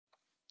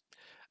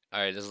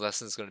Alright, this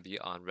lesson is going to be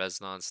on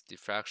resonance,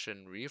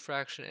 diffraction,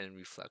 refraction, and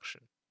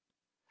reflection.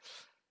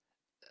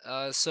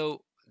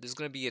 So there's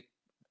going to be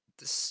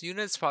this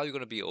unit's probably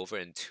going to be over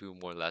in 2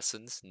 more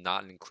lessons,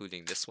 not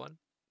including this one.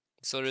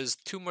 So there's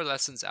 2 more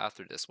lessons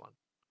after this one.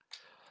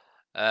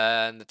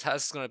 And the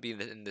test is going to be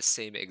in the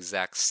same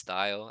exact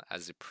style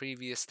as the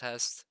previous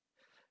test,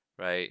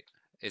 right?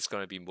 It's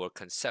going to be more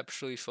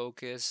conceptually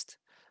focused.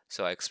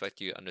 So I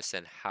expect you to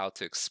understand how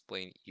to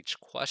explain each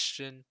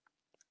question.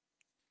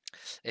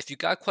 If you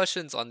got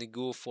questions on the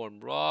Google form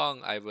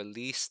wrong, I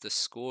release the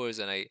scores,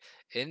 and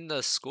in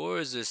the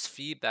scores there's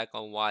feedback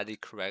on why the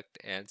correct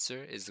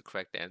answer is the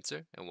correct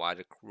answer and why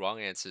the wrong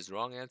answer is the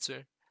wrong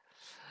answer.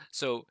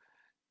 So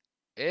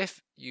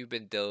if you've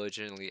been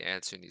diligently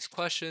answering these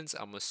questions,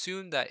 I'm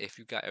assuming that if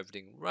you got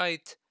everything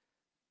right,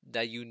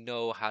 that you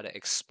know how to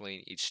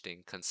explain each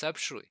thing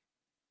conceptually,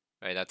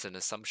 right? That's an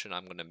assumption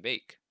I'm going to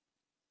make.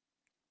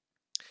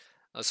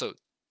 Also,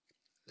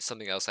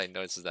 something else I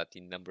noticed is that the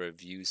number of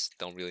views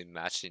don't really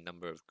match the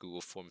number of Google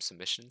form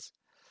submissions.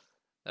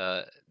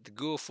 The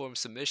Google form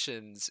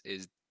submissions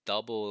is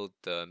double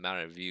the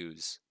amount of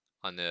views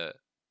on the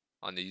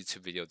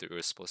YouTube video that we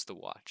were supposed to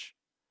watch.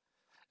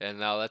 And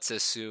now let's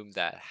assume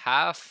that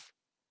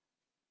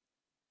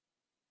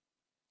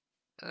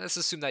let's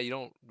assume that you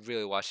don't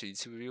really watch the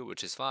YouTube video,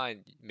 which is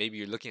fine. Maybe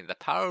you're looking at the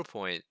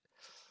PowerPoint.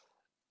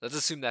 Let's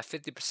assume that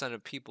 50%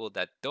 of people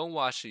that don't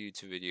watch the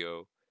YouTube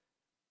video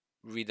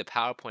read the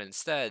PowerPoint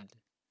instead.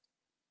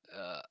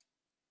 Uh,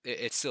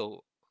 it's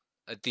still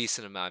a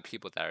decent amount of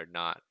people that are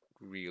not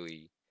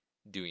really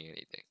doing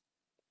anything.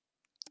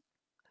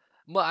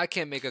 Well, I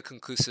can't make a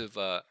conclusive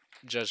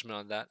judgment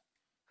on that.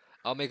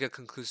 I'll make a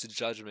conclusive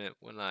judgment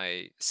when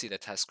I see the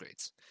test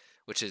grades,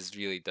 which is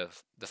really the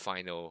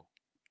final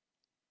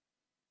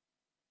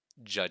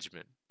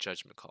judgment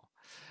call.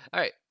 All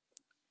right,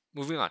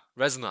 moving on.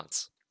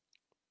 Resonance.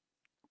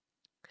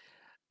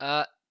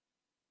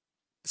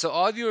 So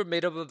all of you are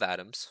made up of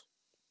atoms.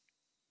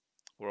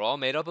 We're all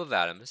made up of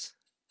atoms,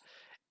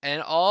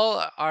 and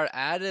all our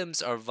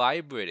atoms are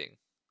vibrating.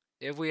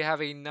 If we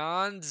have a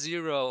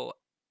non-zero,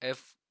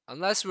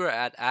 unless we're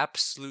at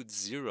absolute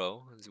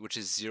zero, which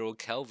is 0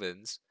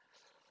 kelvins,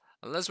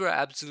 unless we're at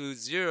absolute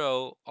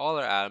zero, all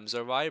our atoms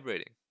are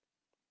vibrating.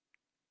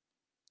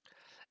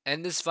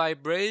 And this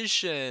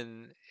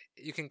vibration,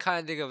 you can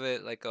kind of think of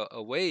it like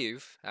a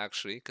wave,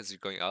 actually, because you're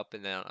going up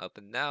and down, up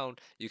and down.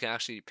 You can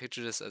actually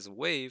picture this as a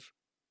wave.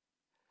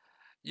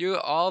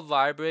 You're all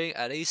vibrating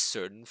at a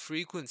certain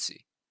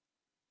frequency.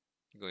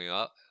 You're going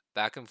up,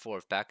 back and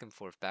forth, back and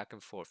forth, back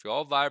and forth. You're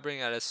all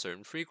vibrating at a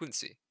certain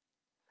frequency.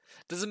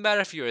 Doesn't matter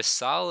if you're a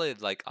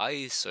solid like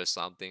ice or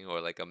something,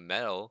 or like a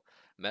metal,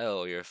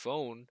 or your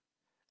phone.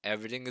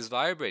 Everything is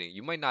vibrating.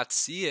 You might not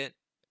see it,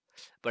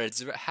 but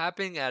it's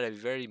happening at a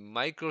very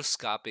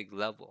microscopic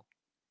level.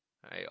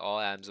 Right?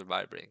 All atoms are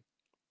vibrating.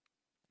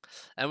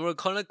 And we're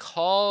going to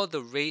call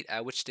the rate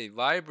at which they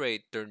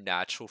vibrate their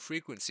natural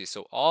frequency.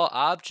 So all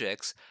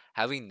objects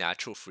have a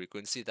natural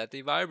frequency that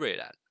they vibrate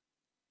at.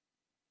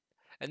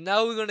 And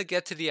now we're going to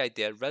get to the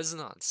idea of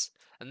resonance.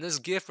 And this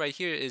GIF right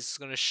here is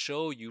going to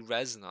show you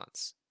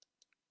resonance.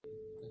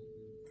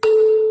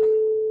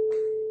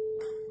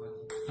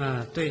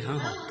 对，很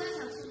好。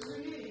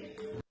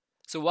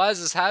 So why is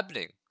this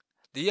happening?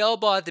 The yellow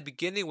ball at the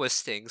beginning was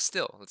staying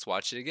still. Let's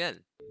watch it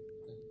again.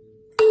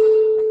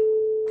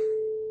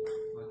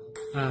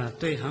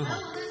 对，很好。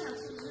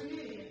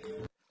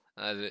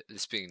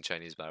 Speaking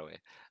Chinese, by the way,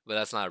 but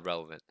that's not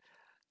relevant.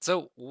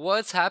 So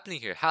what's happening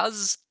here? How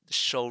does this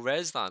show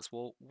resonance?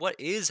 Well, what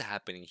is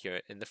happening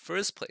here in the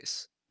first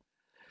place?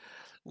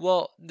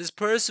 Well, this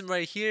person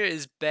right here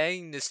is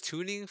banging this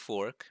tuning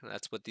fork.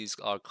 That's what these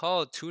are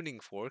called, tuning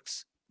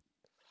forks.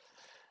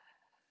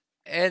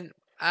 And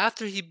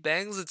after he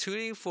bangs the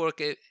tuning fork,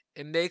 it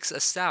makes a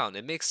sound.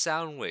 It makes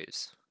sound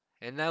waves.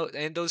 And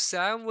those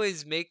sound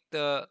waves make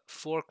the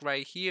fork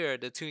right here,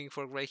 the tuning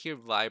fork right here,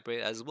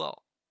 vibrate as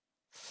well.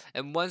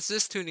 And once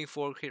this tuning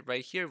fork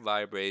right here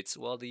vibrates,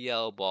 well, the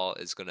yellow ball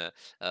is gonna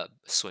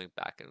swing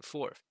back and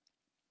forth.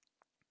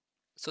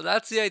 So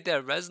that's the idea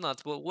of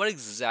resonance. But what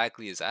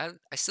exactly is that?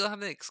 I still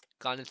haven't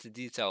gone into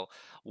detail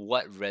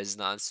what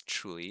resonance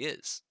truly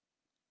is.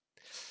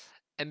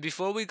 And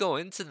before we go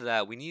into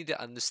that, we need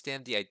to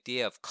understand the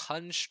idea of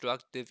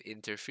constructive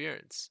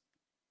interference.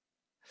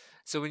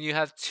 So when you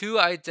have two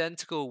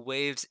identical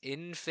waves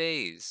in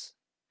phase,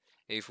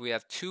 if we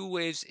have two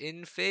waves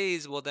in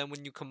phase, well then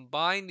when you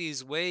combine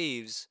these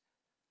waves,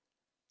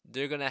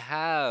 they're going to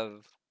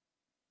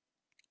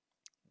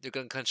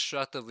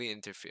constructively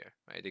interfere,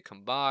 right? They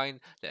combine,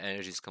 the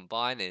energies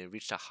combine, and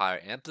reach a higher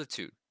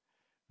amplitude,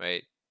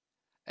 right?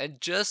 And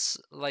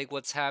just like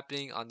what's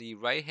happening on the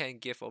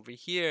right-hand GIF over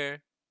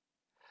here,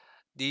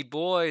 the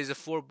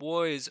 4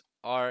 boys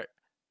are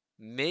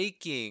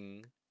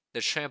making the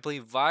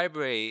trampoline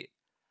vibrate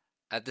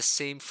at the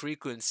same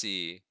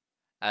frequency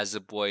as the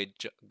boy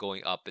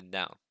going up and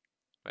down,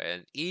 right?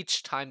 And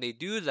each time they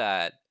do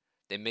that,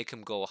 they make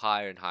him go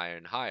higher and higher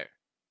and higher.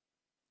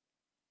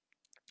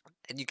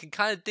 And you can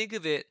kind of think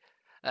of it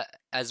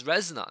as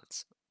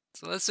resonance.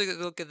 So let's take a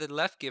look at the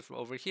left GIF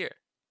over here.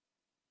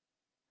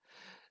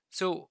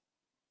 So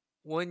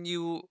when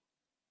you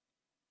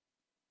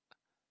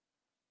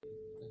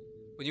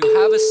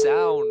have a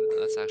sound,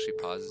 let's actually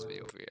pause this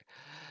video over here.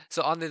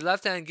 So on the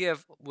left-hand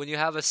GIF, when you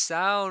have a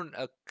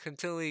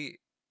continually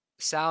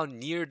sound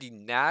near the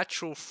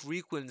natural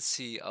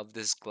frequency of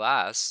this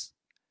glass,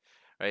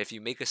 right? If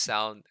you make a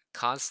sound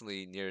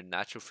constantly near the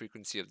natural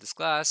frequency of this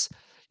glass,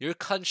 you're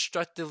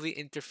constructively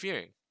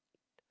interfering.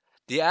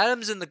 The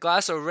atoms in the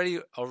glass are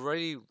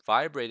already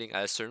vibrating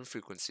at a certain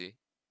frequency.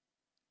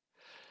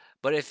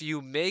 But if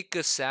you make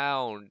a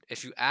sound,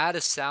 if you add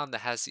a sound that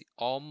has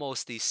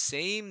almost the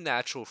same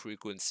natural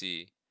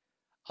frequency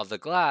of the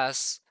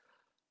glass,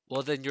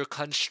 well, then you're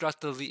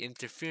constructively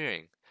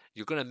interfering.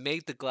 You're going to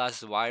make the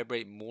glass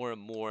vibrate more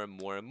and more and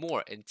more and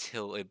more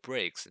until it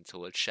breaks,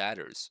 until it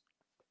shatters.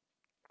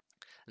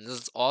 And this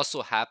is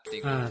also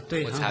happening,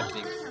 what's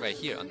happening right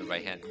here on the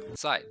right hand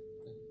side.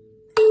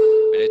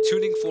 Right, a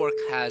tuning fork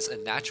has a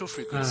natural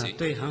frequency.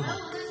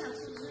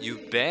 You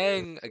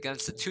bang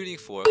against the tuning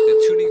fork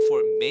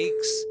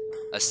makes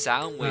a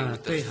sound wave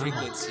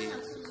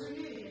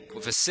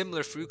with a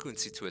similar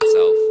frequency to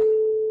itself.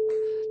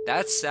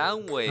 That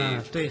sound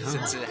wave,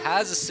 since it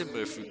has a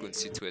similar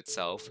frequency to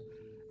itself,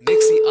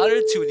 makes the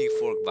other tuning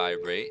fork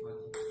vibrate.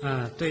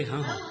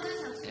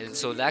 And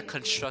so that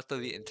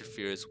constructively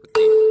interferes with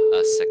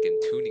the second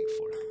tuning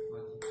fork.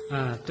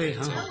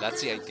 So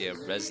that's the idea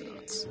of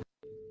resonance.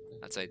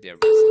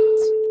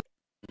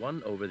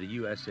 One over the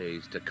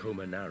USA's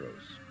Tacoma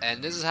Narrows.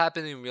 And this is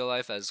happening in real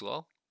life as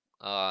well,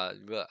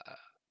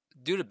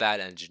 due to bad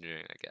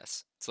engineering, I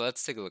guess. So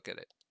let's take a look at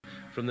it.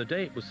 From the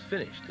day it was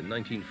finished in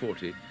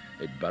 1940,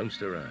 it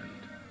bounced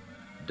around.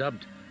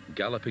 Dubbed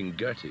Galloping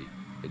Gertie,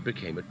 it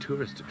became a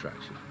tourist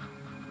attraction.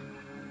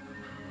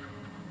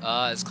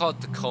 It's called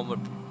Tacoma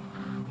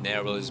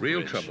Narrows Bridge.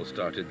 Real trouble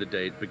started the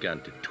day it began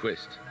to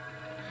twist.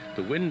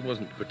 The wind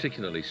wasn't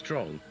particularly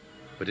strong,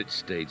 but it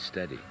stayed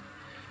steady.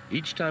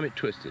 Each time it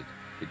twisted,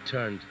 it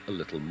turned a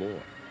little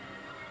more.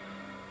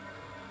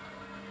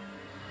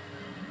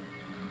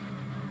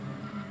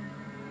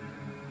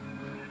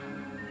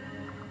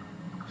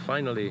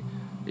 Finally,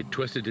 it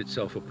twisted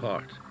itself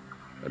apart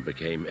and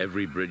became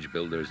every bridge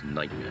builder's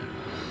nightmare.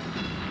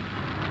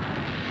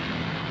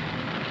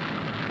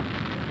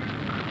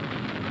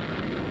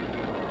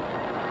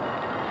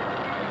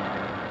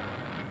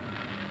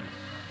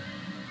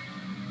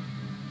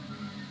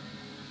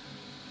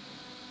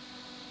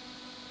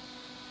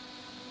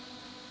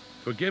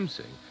 For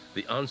Gimsing,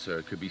 the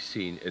answer could be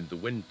seen in the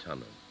wind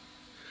tunnel.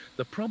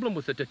 The problem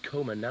with the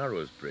Tacoma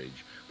Narrows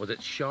Bridge was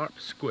its sharp,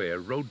 square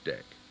road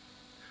deck.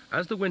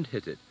 As the wind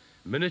hit it,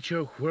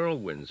 miniature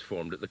whirlwinds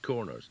formed at the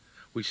corners,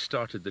 which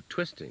started the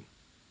twisting.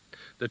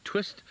 The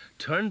twist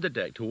turned the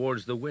deck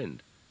towards the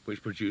wind,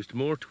 which produced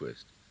more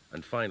twist,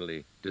 and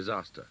finally,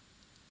 disaster.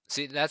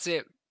 See, that's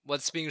it.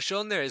 What's being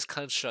shown there is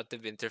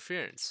constructive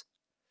interference.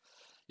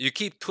 You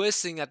keep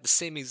twisting at the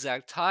same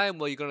exact time,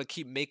 well, you're going to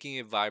keep making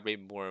it vibrate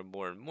more and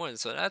more and more. And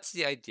so that's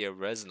the idea of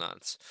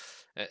resonance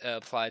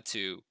applied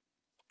to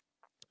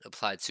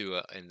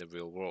in the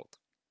real world.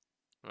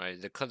 Right?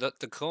 The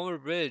Tacoma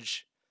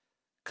Bridge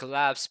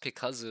collapsed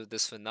because of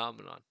this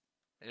phenomenon,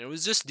 and it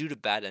was just due to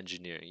bad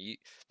engineering.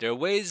 There are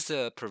ways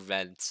to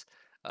prevent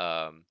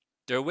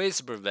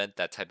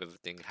that type of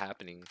thing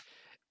happening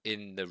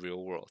in the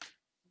real world,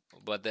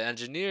 but the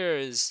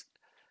engineers,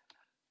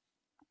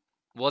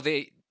 well,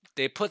 they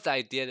put the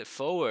idea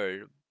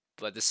forward,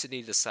 but the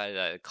city decided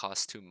that it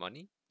cost too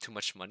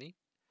much money,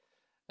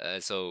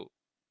 so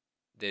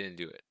they didn't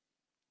do it.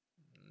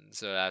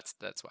 So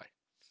that's why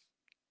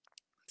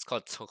it's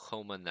called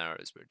Tacoma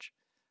Narrows Bridge.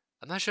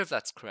 I'm not sure if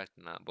that's correct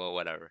or not, but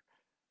whatever.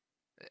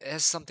 It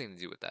has something to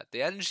do with that.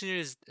 The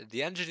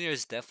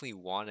engineers definitely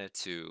wanted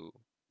to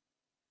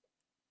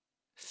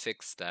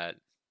fix that,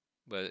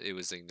 but it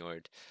was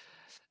ignored.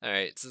 All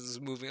right, so this is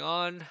moving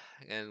on,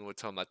 and we're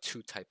talking about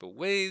two type of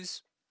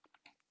waves.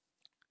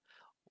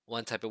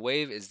 One type of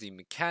wave is the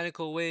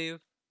mechanical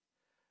wave,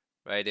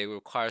 right? They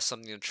require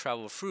something to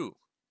travel through.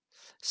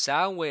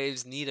 Sound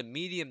waves need a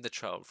medium to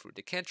travel through.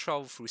 They can't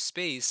travel through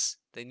space.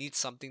 They need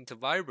something to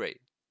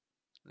vibrate.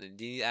 They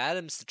need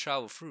atoms to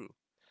travel through.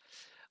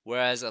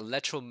 Whereas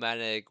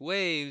electromagnetic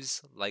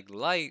waves, like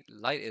light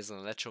is an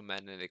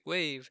electromagnetic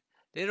wave,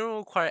 they don't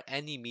require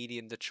any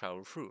medium to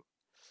travel through.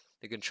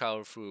 They can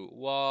travel through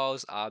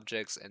walls,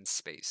 objects, and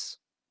space.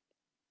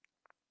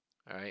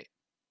 Alright?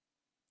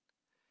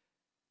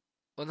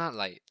 Well, not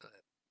light.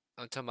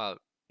 I'm talking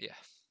about,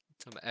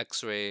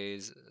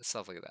 X-rays,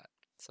 stuff like that.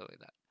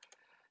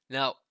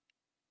 Now,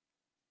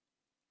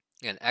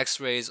 again,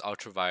 X-rays,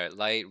 ultraviolet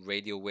light,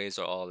 radio waves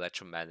are all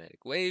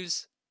electromagnetic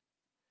waves.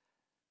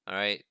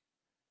 Alright?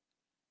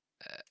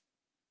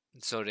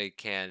 So they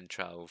can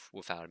travel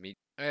without a medium.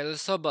 Alright,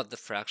 let's talk about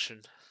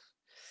diffraction.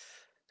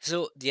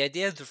 So the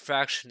idea of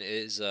diffraction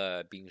is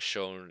being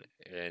shown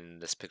in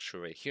this picture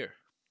right here.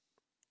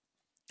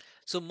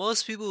 So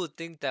most people would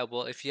think that,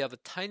 well, if you have a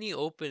tiny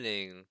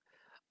opening,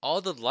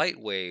 all the light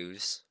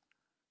waves,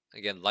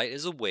 again, light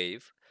is a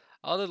wave,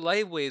 all the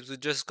light waves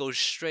would just go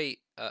straight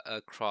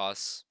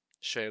across,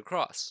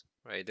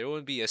 right? There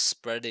wouldn't be a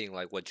spreading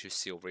like what you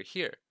see over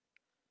here.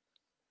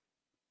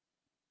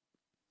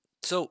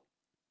 So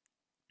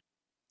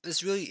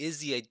this really is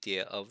the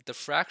idea of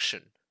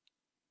diffraction.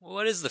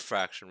 What is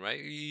diffraction, right?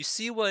 You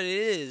see what it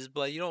is,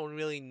 but you don't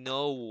really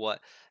know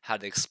how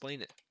to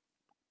explain it.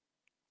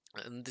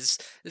 And this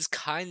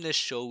kind of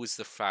shows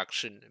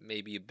diffraction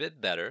maybe a bit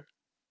better.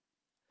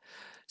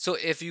 So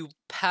if you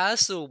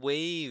pass a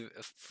wave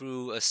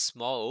through a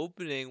small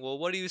opening, well,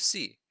 what do you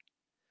see?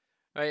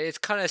 Right? It's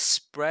kind of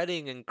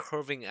spreading and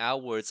curving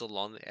outwards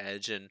along the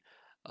edge and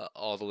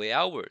all the way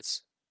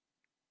outwards.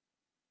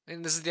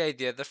 And this is the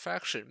idea of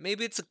diffraction.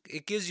 Maybe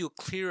it gives you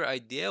a clearer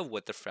idea of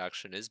what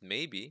diffraction is.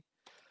 Maybe.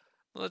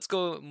 Well, let's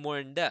go more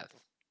in depth.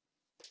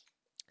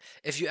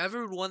 If you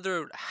ever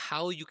wonder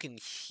how you can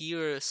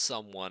hear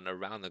someone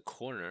around the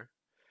corner,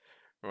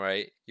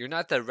 right? You're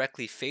not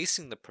directly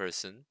facing the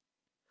person,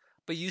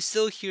 but you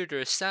still hear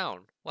their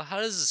sound. Well, how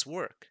does this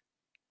work?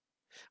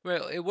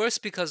 Well, it works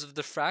because of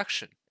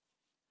diffraction.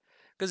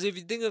 Because if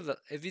you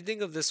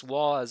think of this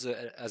wall as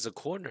a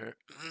corner,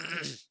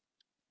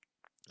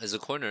 as a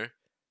corner,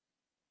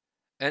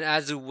 and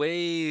as the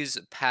waves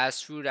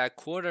pass through that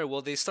corner,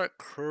 well, they start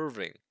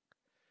curving,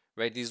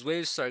 right? These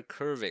waves start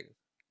curving,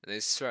 and they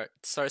start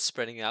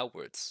spreading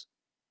outwards.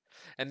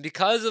 And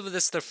because of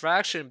this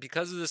diffraction,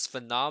 because of this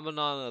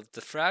phenomenon of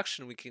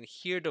diffraction, we can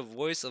hear the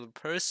voice of a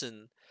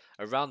person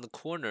around the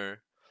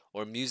corner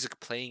or music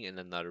playing in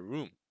another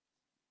room.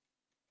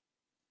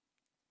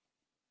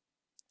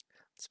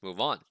 Let's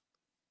move on.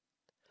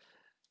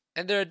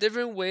 And there are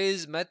different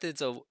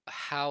methods of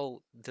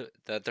how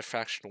the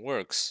diffraction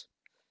works.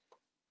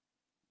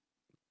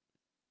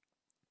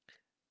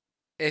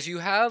 If you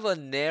have a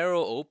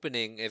narrow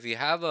opening, if you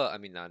have a, I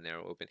mean, not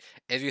narrow open,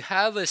 if you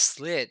have a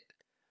slit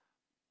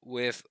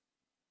with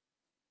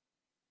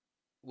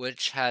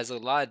which has a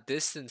lot of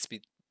distance,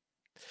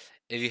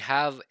 if you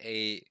have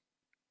a,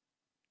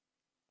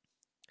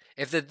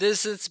 if the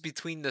distance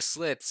between the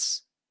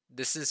slits,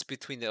 distance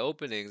between the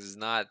openings is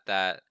not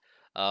that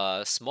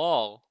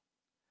small,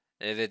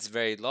 and if it's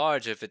very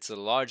large, if it's a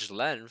large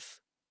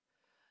length,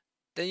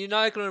 then you're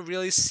not going to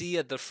really see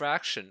a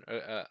diffraction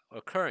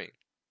occurring.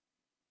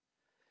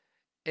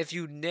 If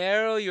you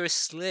narrow your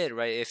slit,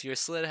 right, if your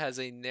slit has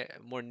a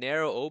more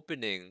narrow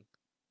opening,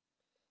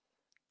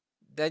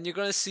 then you're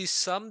going to see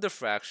some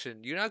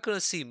diffraction. You're not going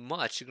to see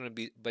much,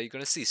 but you're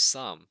going to see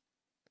some.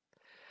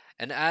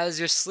 And as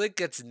your slit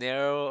gets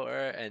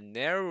narrower and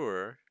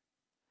narrower,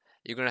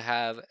 you're going to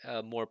have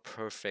a more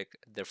perfect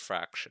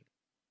diffraction.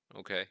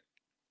 Okay?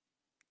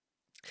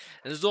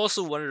 And this is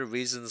also one of the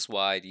reasons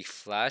why the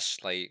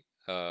flashlight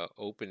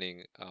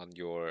opening on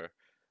your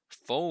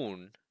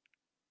phone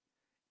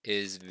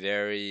is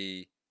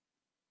very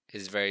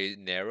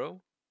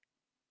narrow.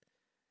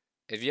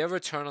 If you ever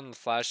turn on the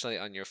flashlight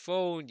on your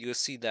phone, you'll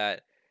see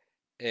that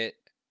it,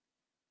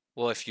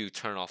 well, if you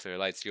turn off your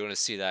lights, you're going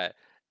to see that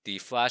the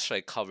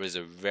flashlight covers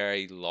a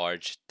very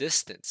large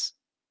distance.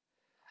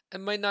 It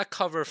might not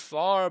cover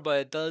far, but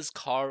it does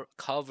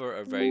cover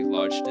a very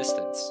large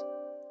distance.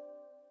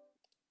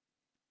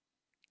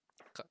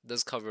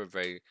 Does cover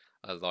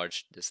a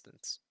large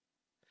distance.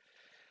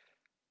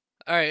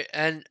 All right,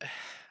 and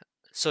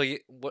so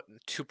what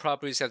two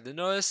properties you have to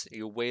notice?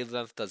 Your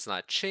wavelength does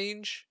not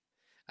change.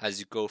 As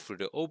you go through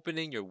the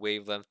opening, your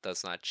wavelength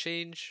does not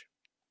change.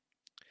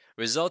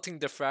 Resulting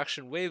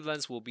diffraction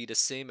wavelengths will be the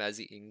same as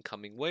the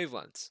incoming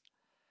wavelengths.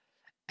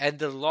 And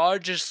the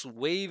largest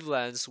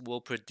wavelengths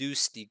will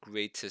produce the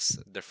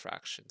greatest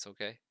diffractions,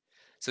 okay?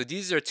 So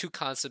these are two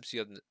concepts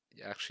you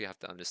actually have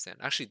to understand.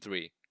 Actually,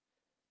 three.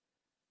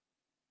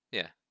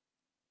 Yeah.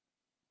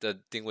 The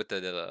thing with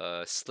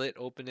the slit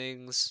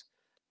openings,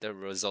 the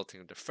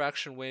resulting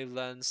diffraction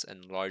wavelengths,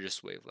 and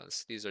largest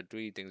wavelengths. These are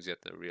three things you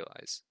have to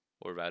realize,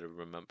 or rather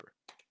remember.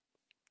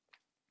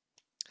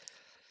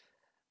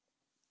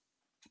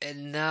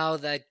 And now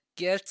that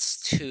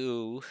gets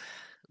to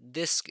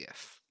this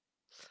GIF.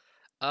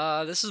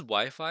 This is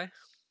Wi-Fi.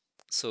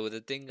 So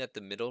the thing at the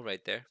middle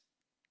right there,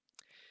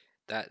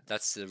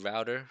 that's the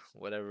router,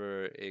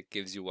 whatever it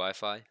gives you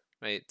Wi-Fi,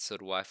 right? So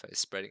the Wi-Fi is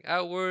spreading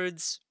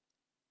outwards.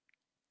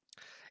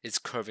 It's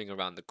curving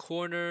around the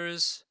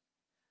corners.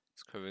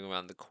 It's curving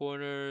around the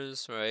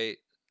corners, right?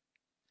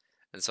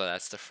 And so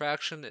that's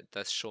diffraction.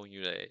 That's showing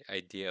you the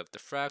idea of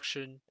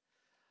diffraction.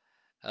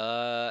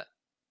 Uh,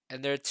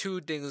 and there are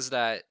two things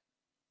that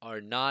are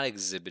not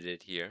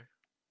exhibited here.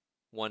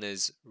 One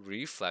is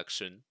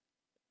reflection.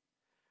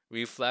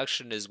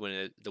 Reflection is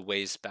when the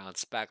waves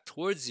bounce back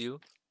towards you.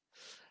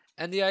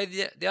 And the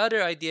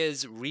other idea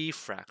is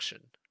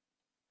refraction.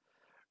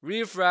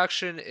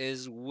 Refraction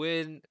is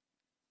when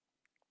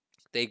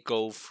they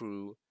go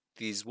through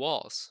these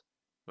walls,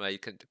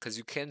 right? Because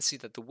you can see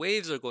that the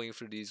waves are going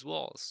through these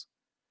walls.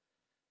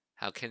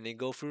 How can they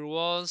go through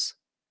walls?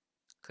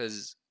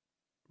 Because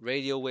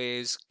radio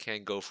waves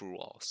can go through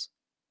walls.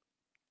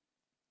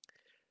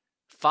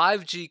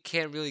 5G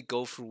can't really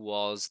go through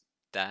walls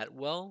that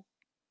well.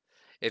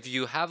 If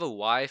you have a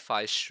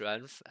Wi-Fi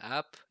strength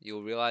app,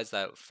 you'll realize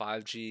that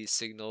 5G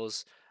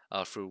signals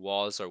through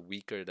walls are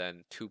weaker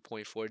than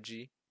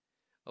 2.4G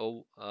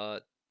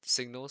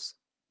signals.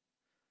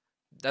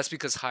 That's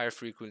because higher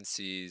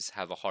frequencies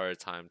have a harder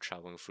time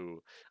traveling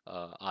through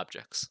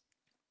objects.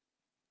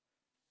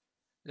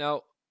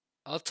 Now,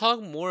 I'll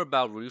talk more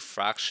about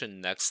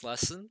refraction next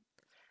lesson,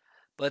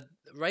 but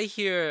right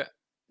here,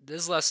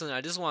 this lesson,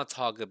 I just want to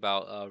talk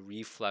about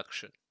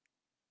reflection.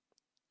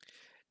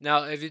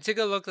 Now, if you take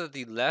a look at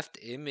the left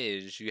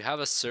image, you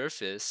have a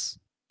surface,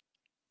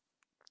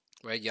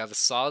 right? You have a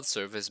solid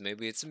surface.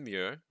 Maybe it's a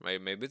mirror,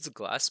 right? Maybe it's a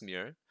glass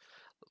mirror.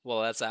 Well,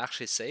 let's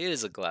actually say it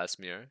is a glass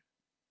mirror.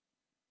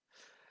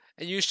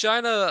 And you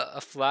shine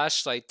a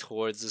flashlight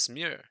towards this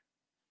mirror.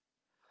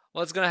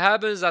 What's going to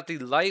happen is that the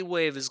light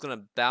wave is going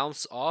to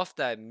bounce off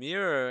that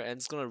mirror and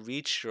it's going to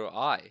reach your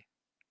eye.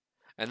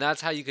 And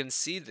that's how you can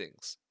see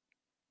things.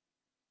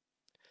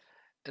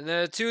 And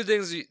there are three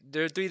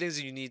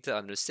things you need to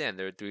understand.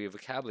 There are three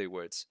vocabulary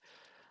words.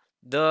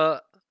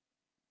 The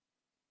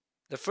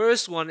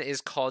first one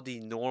is called the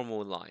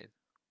normal line.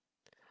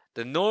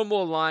 The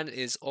normal line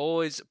is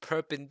always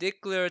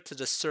perpendicular to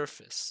the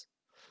surface.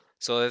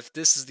 So if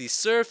this is the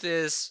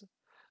surface,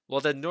 well,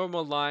 the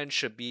normal line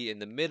should be in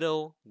the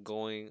middle,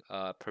 going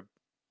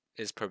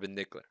is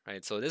perpendicular,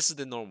 right? So this is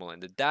the normal line.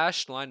 The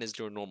dashed line is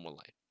your normal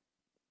line.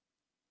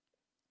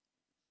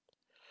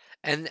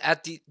 And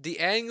at the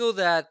angle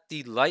that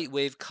the light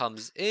wave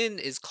comes in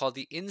is called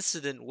the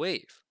incident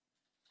wave.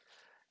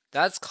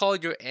 That's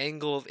called your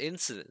angle of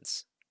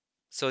incidence.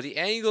 So the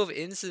angle of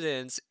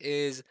incidence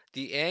is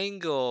the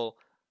angle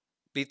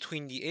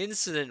between the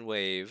incident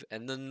wave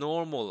and the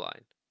normal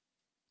line.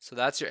 So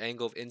that's your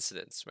angle of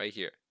incidence right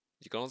here.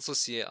 You can also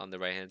see it on the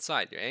right hand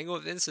side. Your angle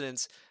of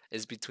incidence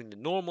is between the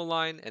normal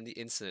line and the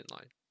incident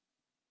line.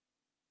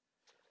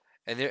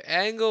 And your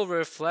angle of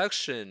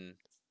reflection,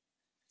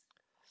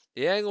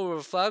 the angle of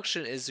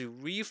reflection is the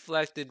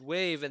reflected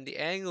wave, and the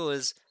angle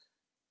is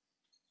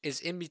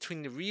in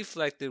between the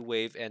reflected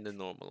wave and the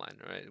normal line,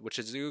 right? Which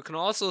is you can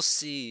also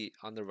see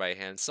on the right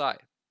hand side.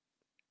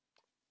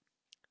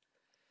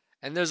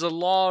 And there's a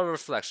law of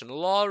reflection. The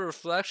law of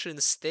reflection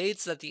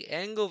states that the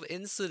angle of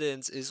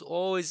incidence is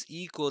always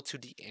equal to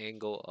the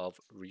angle of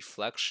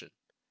reflection.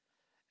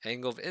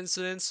 Angle of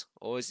incidence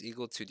always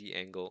equal to the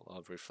angle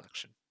of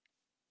reflection.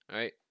 All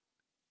right?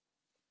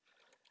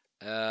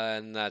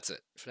 And that's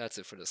it. That's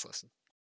it for this lesson.